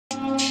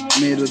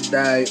मेरो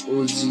दाइ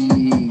ओजी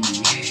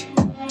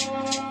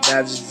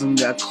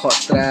दाजुजुङ्गा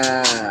खतरा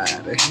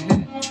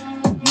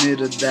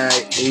मेरो दाइ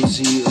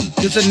ओजी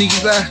के छ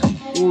निकिपा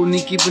ओ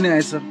निकी पनि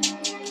आएछ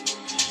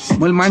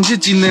मैले मान्छे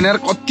चिन्दैन यार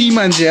कति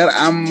मान्छे यार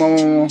आम्मा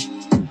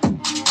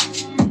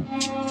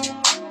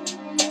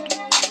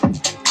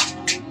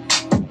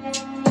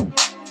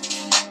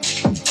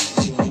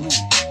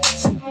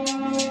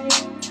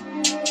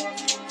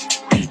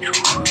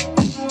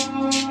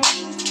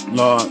ल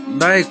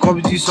दाइ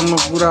कविजीसँग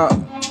कुरा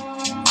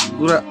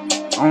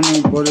आउनु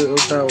पर्यो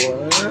एउटा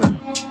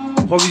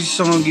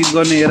कविजीसँग गीत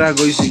गर्ने एरा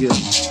गइसक्यो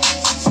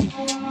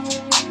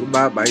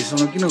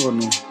भाइसँग किन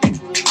गर्नु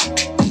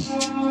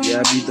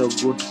याबी त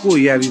गोठको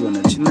याबी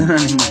भनेर चिन्न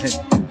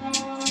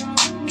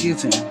के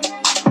छ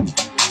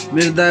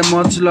मेरो दाइ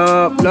मच ल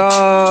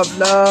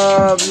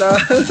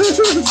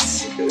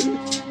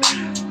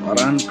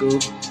हरानको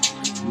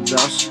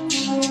जस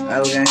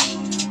आलगा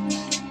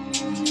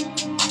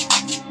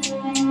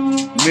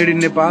मेड इन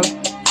नेपाल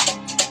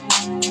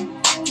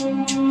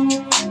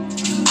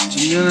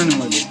चिन्दैन नि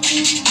मैले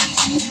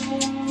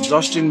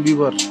जस्टिन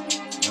बिबर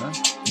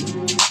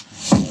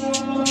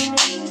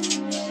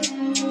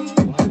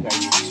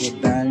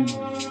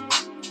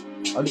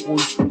अलिक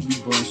ओल्ड स्कुल बिट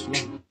बनाउँछु ल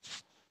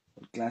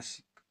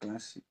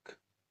क्लासिक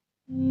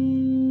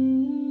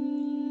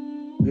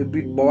यो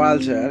बिट बवाल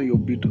छ यार यो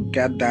बिट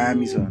क्या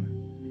दामी छ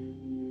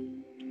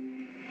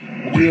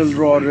रियल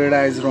र रेड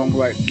आइज रङ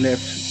राइट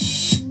लेफ्ट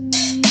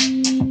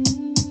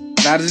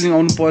दार्जिलिङ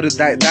आउनु पर्यो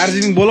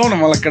दार्जिलिङ बोलाउन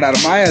मलाई केटाहरू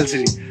आइहाल्छ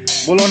नि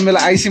बोलाउनु बेला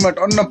आइसीमा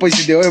टन्न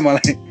पैसा दियो है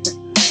मलाई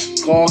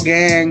क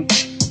ग्याङ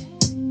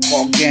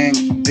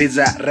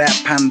तेजा ऱ्याप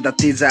फान्दा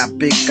तेजा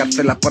बेकार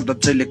फेला पर्दा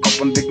जहिले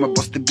कपन बेगमा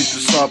बस्दै भित्र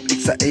सब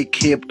एक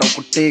खेप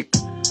टाउको टेक यो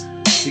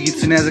गीत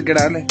सुनेको छ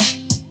केटाहरूले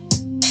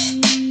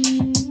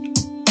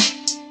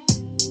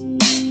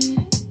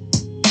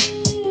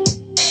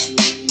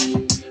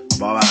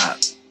बाबा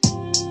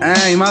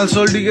हिमाल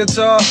सोल्टी के छ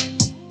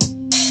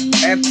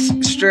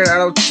straight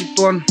out of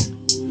Chitwan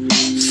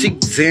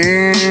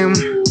 6am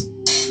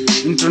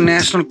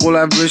international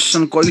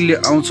collaboration कहिले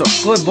आउँछ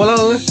कोही बोला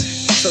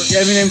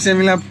एमिनेम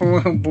सेमिलाई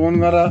फोन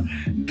गर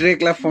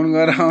ड्रेकलाई फोन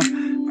गर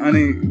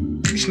अनि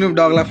स्नुप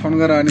डगलाई फोन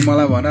गर अनि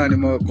मलाई भन अनि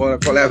म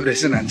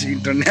कोलाबोरेसन हान्छु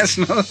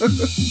international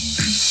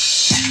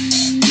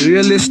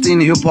realist in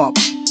hip hop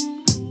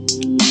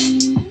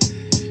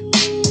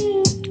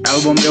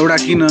album एउटा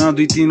किन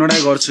 2-3 वटा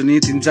गर्छु नि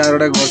 3-4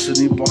 वटा गर्छु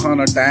नि पखाउन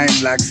टाइम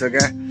लाग्छ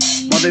क्या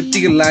म त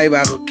यतिकै लाइभ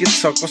आएको के छ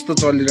कस्तो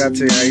चलिरहेको छ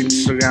यहाँ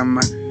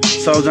इन्स्टाग्राममा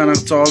सबजना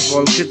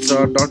चलपल के छ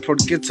डटफट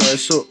के छ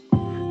यसो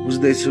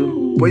बुझ्दैछु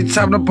पैसा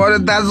छाप्नु पर्यो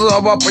दाजु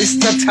अब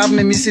पैसा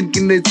छाप्ने मेसिन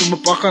किन्दैछु म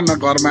पखन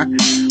घरमा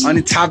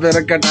अनि छापेर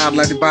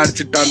केटाहरूलाई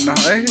बाँड्छु टन्न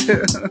है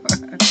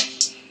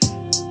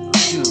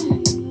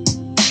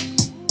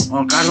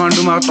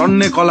काठमाडौँमा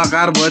टन्ने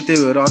कलाकार भयो त्यही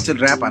भएर अचेल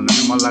ऱ्याप हान्न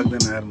मन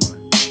लाग्दैन यार मलाई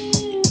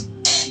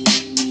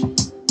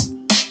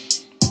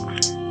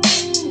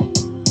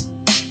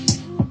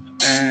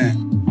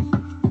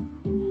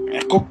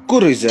को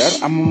रहेछ यार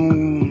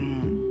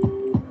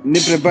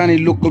नेप्रेपानी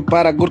लोकल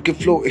पारा गोर्खे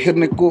फ्लो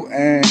हेर्नेको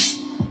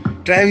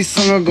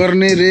ट्राभिससँग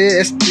गर्ने रे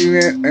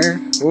एस्टिमेट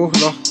ओह ल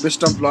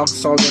best of lock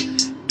सल्जर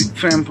big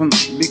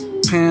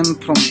fan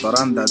from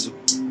Dharan दाजु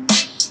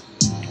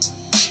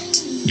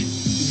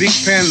बिग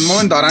फ्यान म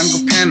पनि धरानको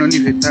फ्यान हो नि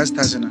फेरि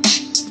थाहा छैन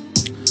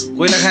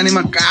कोइला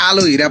खानीमा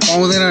कालो हिरा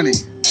पाउँदैन नि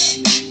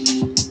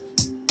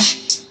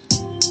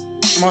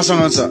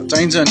मसँग छ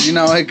चाहिन्छ नि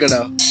नभए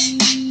केटा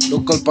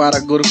लोकल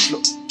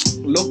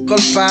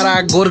पारा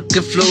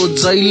गोर्खे फ्लो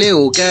जहिले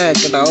हो क्या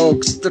केटा हो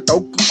त्यस्तो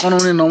टाउको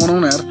कनाउने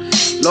नमनाउने यार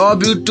लभ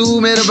यु टु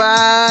मेरो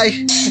भाइ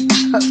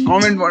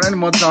कमेन्ट पढ्यो नि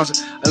मजा आउँछ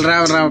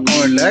राम्रो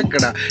कमेन्ट ले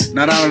केटा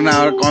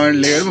नराम्रो कमेन्ट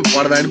लेखेर म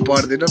पढ्दा पनि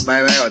पढ्दिनँ बाई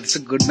बाई त्यसो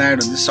गुड नाइट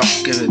हुन्छ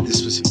सक्यो फेरि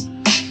त्यसपछि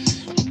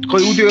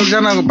खोइ उ त्यो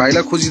एकजनाको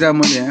भाइलाई खोजिरहेको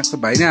मैले यहाँ खोइ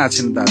भाइ नै आएको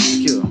छैन दाजु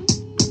के हो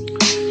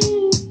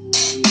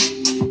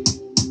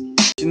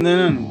चिन्दैन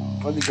नि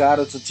कति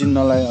गाह्रो छ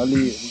चिन्नलाई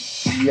अलि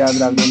याद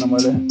राख्दैन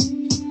मैले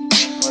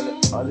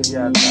अलिक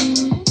याद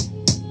राख्दैन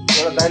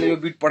एउटा दाइले यो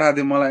बिट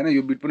पठाइदियो मलाई होइन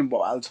यो बिट पनि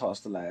बवाल छ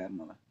जस्तो लाग्यो यार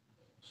मलाई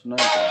सुन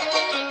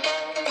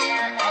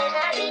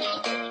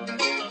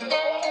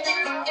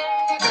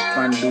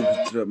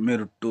काठमाडौँभित्र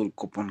मेरो टोल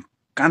कोपन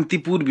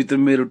कान्तिपुरभित्र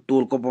मेरो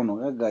टोल कोपन हो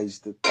क्या गाइस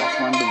त्यो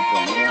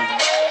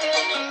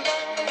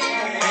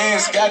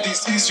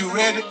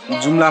काठमाडौँभित्र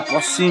जुम्ला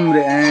पश्चिम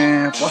रे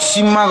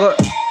पश्चिममा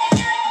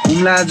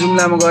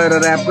जुम्लामा गएर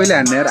ऱ्याप कहिले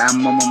हान्ने यार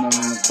आम्मा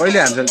कहिले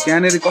हान्छ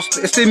त्यहाँनिर कस्तो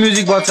यस्तै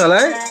म्युजिक बज्छ होला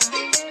है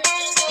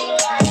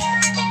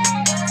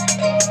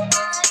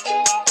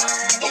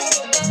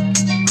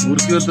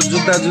हुर्कियो त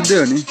जुत्दै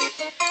हो नि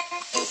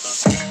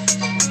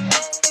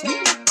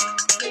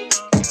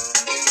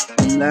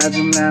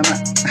जुम्लामा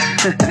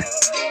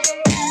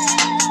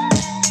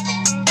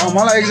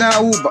मलाई एकजना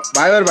ऊ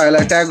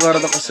भाइलाई ट्याग गरेर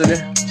त कसैले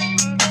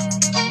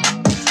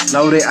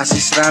लौरे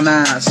आशिष राणा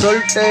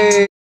सोल्टे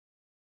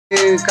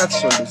काच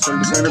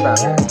सोल्टे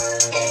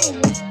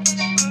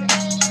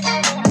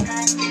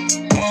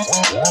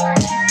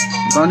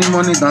धनी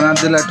मनी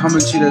धनादेलाई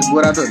ठमेल छिरे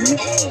गोरा त हो नि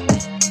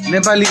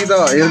नेपाली त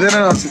हेर्दैन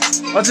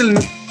अचेल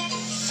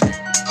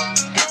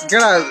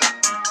केटा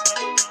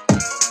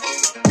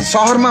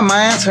सहरमा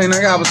माया छैन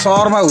क्या अब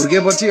सहरमा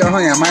हुर्केपछि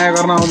यहाँ माया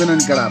गर्न आउँदैन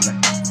नि केटाहरूलाई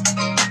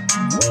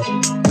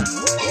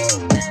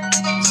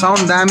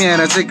साउन्ड दामी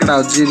आएर चाहिँ केटा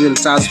हो जेबिएल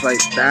चार्ज भाइ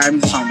दामी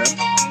साउन्ड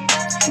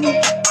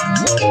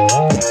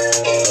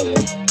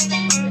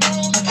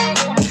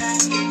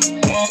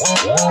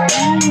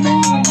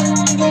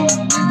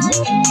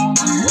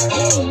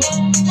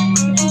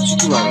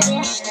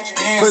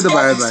खोइ त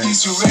भाइ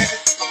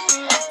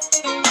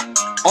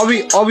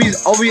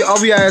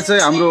अभि आए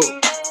चाहिँ हाम्रो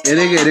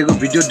हेरेको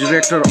भिडियो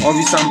डिरेक्टर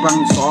अभि साम्पाङ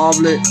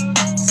सबले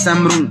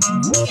स्यामरुङ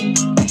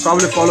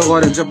सबले फलो गऱ्यो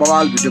भने चाहिँ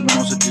बवाल भिडियो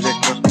बनाउँछ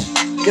डिरेक्टर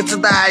के छ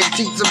दाइ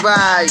ठिक छ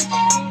भाइ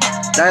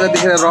दाइलाई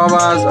देखेर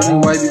रवाज अनि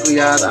वाइबीको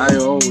याद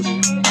आयो हौ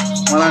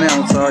मलाई नै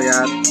आउँछ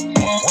याद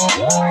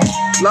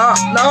ल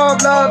ल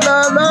ल ल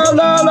ल ल ल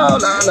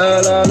ल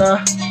ल ल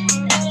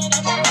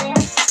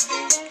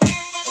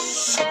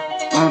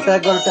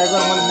ट्याग गर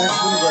मैले मेसेज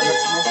पनि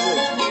गरेको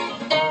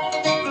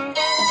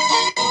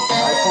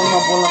आइफोनमा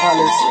बोल्न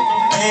थालेछु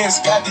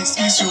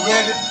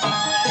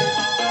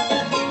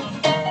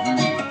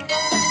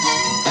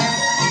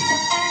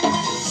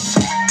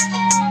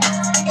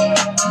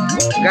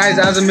गाइज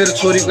आज मेरो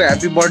छोरीको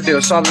ह्याप्पी बर्थडे हो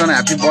सबजना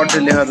ह्याप्पी बर्थडे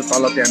लेखेर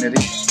तल त्यहाँनिर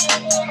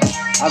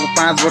आज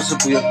 5 वर्ष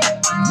पुग्यो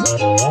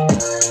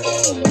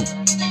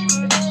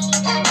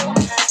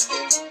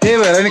त्यही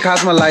भएर नि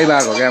खासमा लाइभ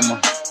आएको क्या म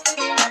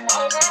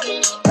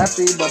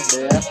ह्याप्पी बर्थडे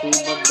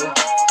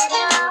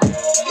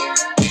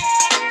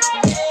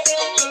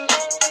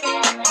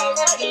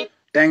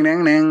ट्याङ ड्याङ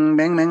ड्याङ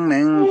ड्याङ ड्याङ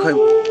ड्याङ खै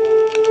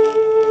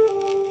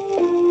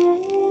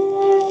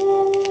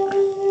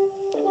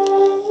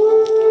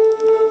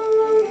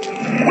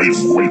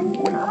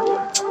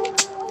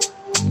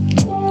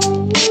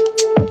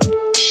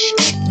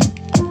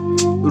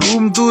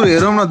रुम टुर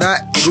हेरौँ न दा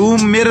रुम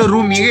मेरो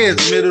रुम मेरो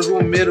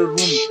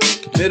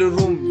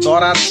रुम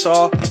दराज छ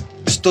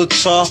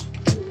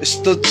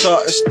यस्तो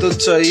छ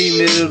यी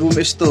मेरो रुम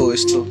यस्तो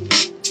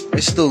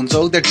हुन्छ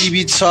उता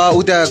टिभी छ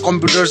उता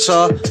कम्प्युटर छ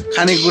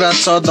खानेकुरा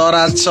छ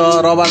दराज छ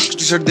रबार्सको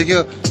टी सर्ट देख्यो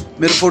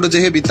मेरो फोटो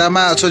देख्यो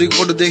भित्तामा छोरीको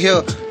फोटो देख्यो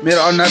मेरो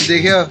अनुहार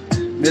देख्यो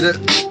मेरो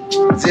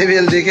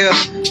जेबिएल देख्यो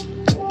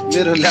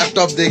मेरो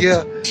ल्यापटप देख्यो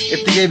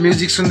यतिकै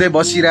म्युजिक सुन्दै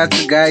बसिरहेको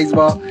छु गाइज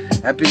भयो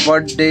happy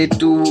birthday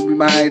to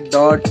my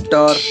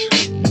daughter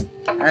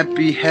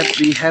happy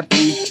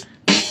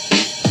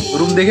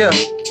room देख्यो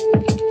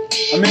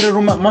मेरो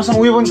रुममा मसँग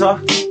उयो पनि छ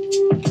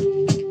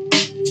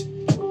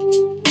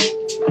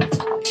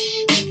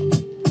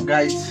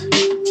गाइज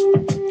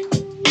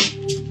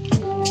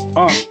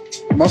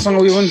मसँग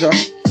उयो पनि छ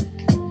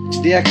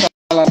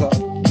डिएक्सएलआर छ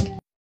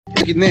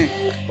किन्ने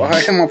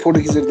म फोटो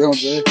खिचेर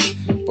देखाउँछु है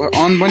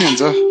अन पनि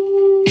हुन्छ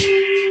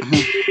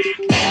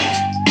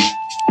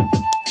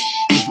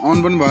अन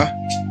पनि भयो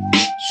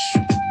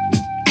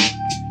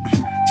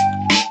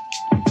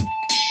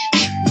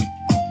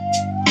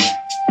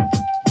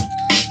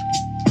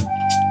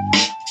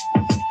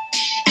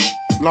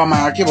ल मा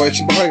के भयो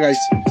एकछिन भयो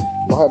गाइस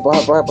भयो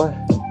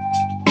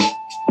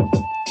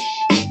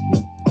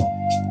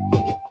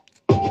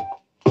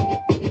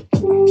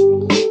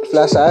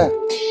फ्ल्यास आयो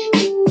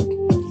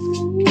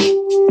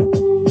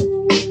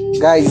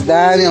गाइस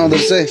दामी आउँदो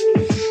रहेछ है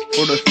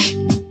फोटो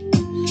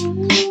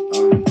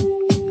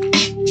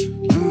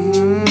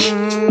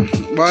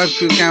भयो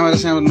क्यामेरा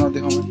स्यामेरा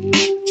नदेखाउँ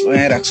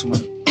यहाँ राख्छु म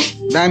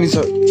दामी छ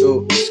यो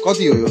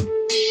कति हो यो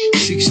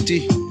 60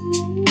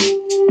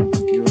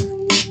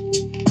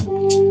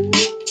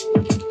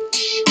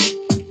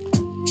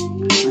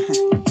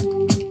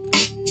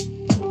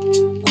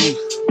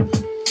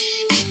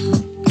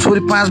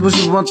 छोरी 5 वर्ष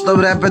मतलब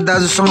ऱ्यापे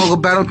दाजुसँगको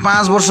ब्याटल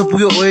 5 वर्ष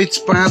पुग्यो ओएच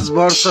 5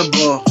 वर्ष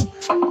भयो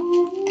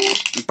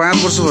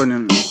 5 वर्ष भयो नि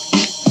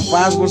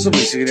 5 वर्ष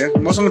भइसक्यो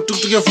मसँग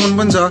टुकटुके फोन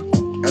पनि छ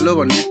हेलो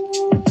भन्ने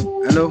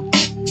हेलो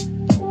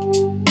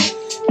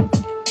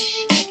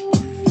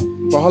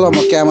बहल म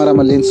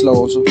क्यामेरामा लेन्स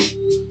लगाउँछु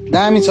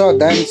दामी छ